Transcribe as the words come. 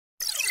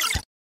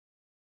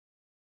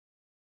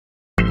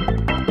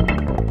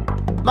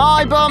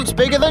My bump's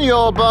bigger than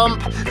your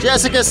bump.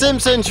 Jessica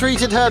Simpson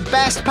treated her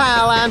best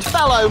pal and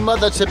fellow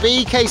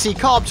mother-to-be, CaCee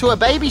Cobb, to a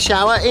baby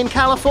shower in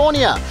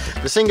California.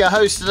 The singer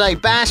hosted a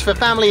bash for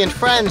family and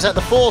friends at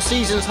the Four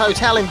Seasons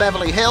Hotel in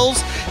Beverly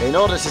Hills in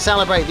order to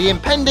celebrate the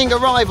impending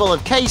arrival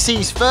of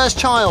CaCee's first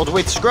child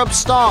with Scrubs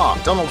star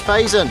Donald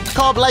Faison.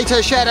 Cobb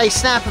later shared a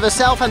snap of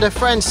herself and her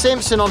friend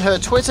Simpson on her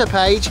Twitter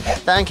page,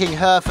 thanking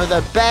her for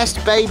the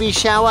best baby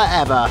shower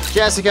ever.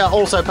 Jessica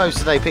also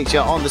posted a picture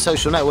on the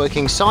social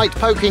networking site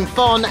poking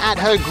fun at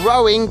her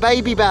growing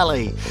baby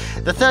belly.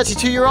 The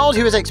 32-year-old,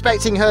 who is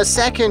expecting her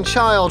second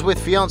child with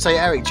fiancé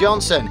Eric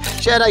Johnson,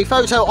 shared a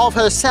photo of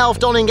herself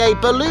donning a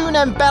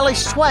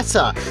balloon-embellished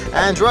sweater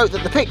and wrote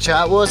that the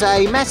picture was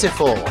a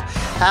metaphor.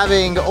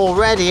 Having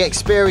already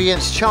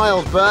experienced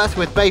childbirth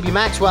with baby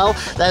Maxwell,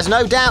 there's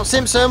no doubt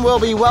Simpson will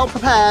be well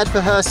prepared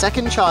for her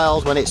second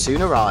child when it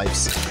soon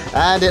arrives.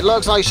 And it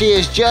looks like she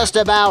is just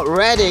about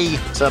ready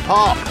to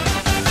pop.